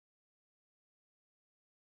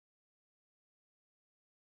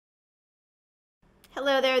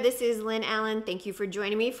Hello there, this is Lynn Allen. Thank you for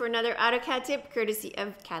joining me for another AutoCAD tip courtesy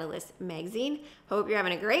of Cadalyst magazine. Hope you're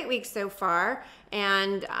having a great week so far,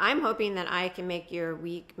 and I'm hoping that I can make your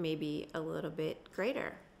week maybe a little bit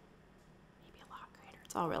greater. Maybe a lot greater.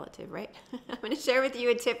 It's all relative, right? I'm going to share with you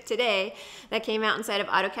a tip today that came out inside of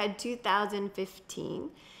AutoCAD 2015.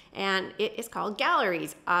 And it is called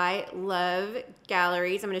galleries. I love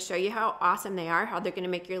galleries. I'm going to show you how awesome they are, how they're going to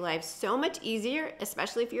make your life so much easier,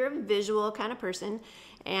 especially if you're a visual kind of person.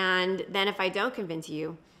 And then if I don't convince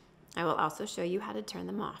you, I will also show you how to turn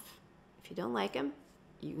them off. If you don't like them,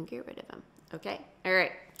 you can get rid of them. Okay? All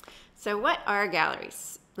right. So what are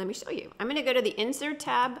galleries? Let me show you. I'm going to go to the Insert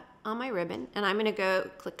tab on my ribbon, and I'm going to go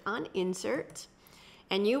click on Insert.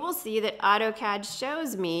 And you will see that AutoCAD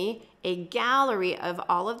shows me a gallery of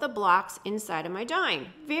all of the blocks inside of my drawing.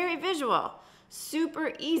 Very visual,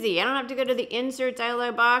 super easy. I don't have to go to the Insert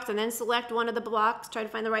dialog box and then select one of the blocks, try to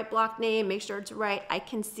find the right block name, make sure it's right. I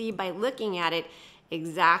can see by looking at it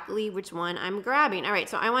exactly which one I'm grabbing. All right,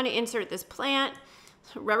 so I want to insert this plant,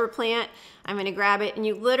 rubber plant. I'm going to grab it, and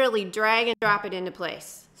you literally drag and drop it into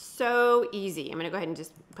place. So easy. I'm going to go ahead and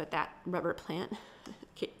just put that rubber plant.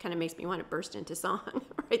 It kind of makes me want to burst into song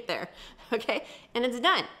right there. Okay, and it's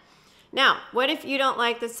done. Now, what if you don't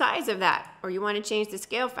like the size of that, or you want to change the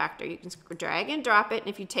scale factor? You can drag and drop it, and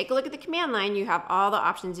if you take a look at the command line, you have all the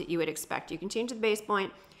options that you would expect. You can change the base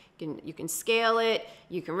point, you can scale it,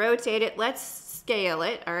 you can rotate it. Let's scale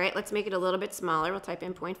it. All right, let's make it a little bit smaller. We'll type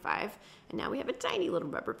in 0.5, and now we have a tiny little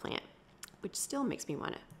rubber plant, which still makes me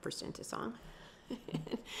want to burst into song.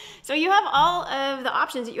 So you have all of the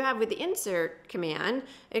options that you have with the insert command,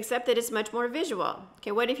 except that it's much more visual.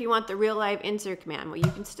 Okay, what if you want the real live insert command? Well,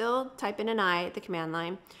 you can still type in an I at the command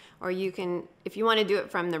line, or you can, if you want to do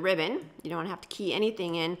it from the ribbon, you don't have to key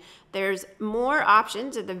anything in. There's more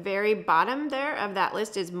options at the very bottom there of that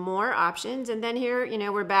list is more options, and then here, you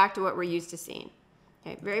know, we're back to what we're used to seeing.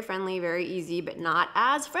 Okay, very friendly, very easy, but not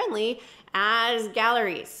as friendly as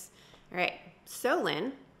galleries. All right, so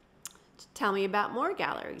Lynn, tell me about more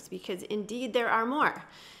galleries, because indeed there are more.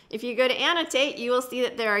 If you go to annotate, you will see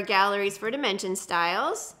that there are galleries for dimension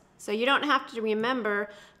styles. So you don't have to remember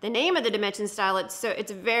the name of the dimension style.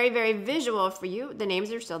 It's very, very visual for you. The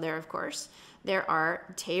names are still there, of course. There are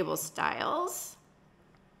table styles.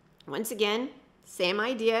 Once again, same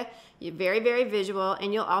idea. You're very, very visual,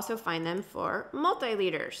 and you'll also find them for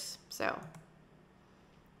multi-leaders. So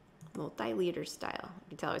multi-leader style. You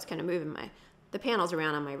can tell I was kind of moving the panels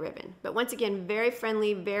around on my ribbon. But once again, very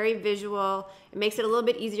friendly, very visual. It makes it a little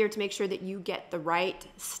bit easier to make sure that you get the right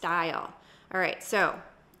style. All right, so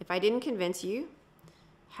if I didn't convince you,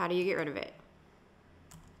 how do you get rid of it?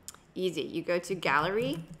 Easy. You go to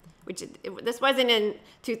Gallery, which this wasn't in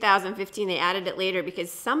 2015. They added it later because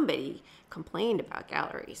somebody complained about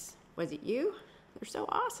galleries. Was it you? They're so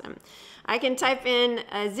awesome. I can type in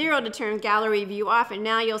 0 to turn gallery view off, and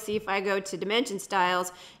now you'll see if I go to dimension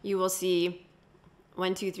styles, you will see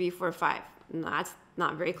 1, 2, 3, 4, 5. No, that's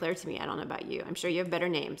not very clear to me. I don't know about you. I'm sure you have better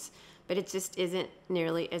names, but it just isn't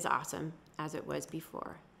nearly as awesome as it was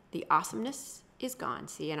before. The awesomeness is gone.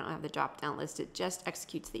 See, I don't have the drop-down list. It just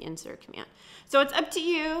executes the insert command. So it's up to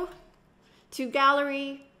you to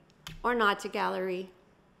gallery or not to gallery.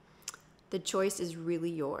 The choice is really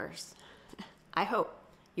yours. I hope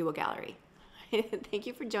you will gallery. Thank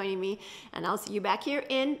you for joining me, and I'll see you back here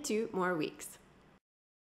in 2 more weeks.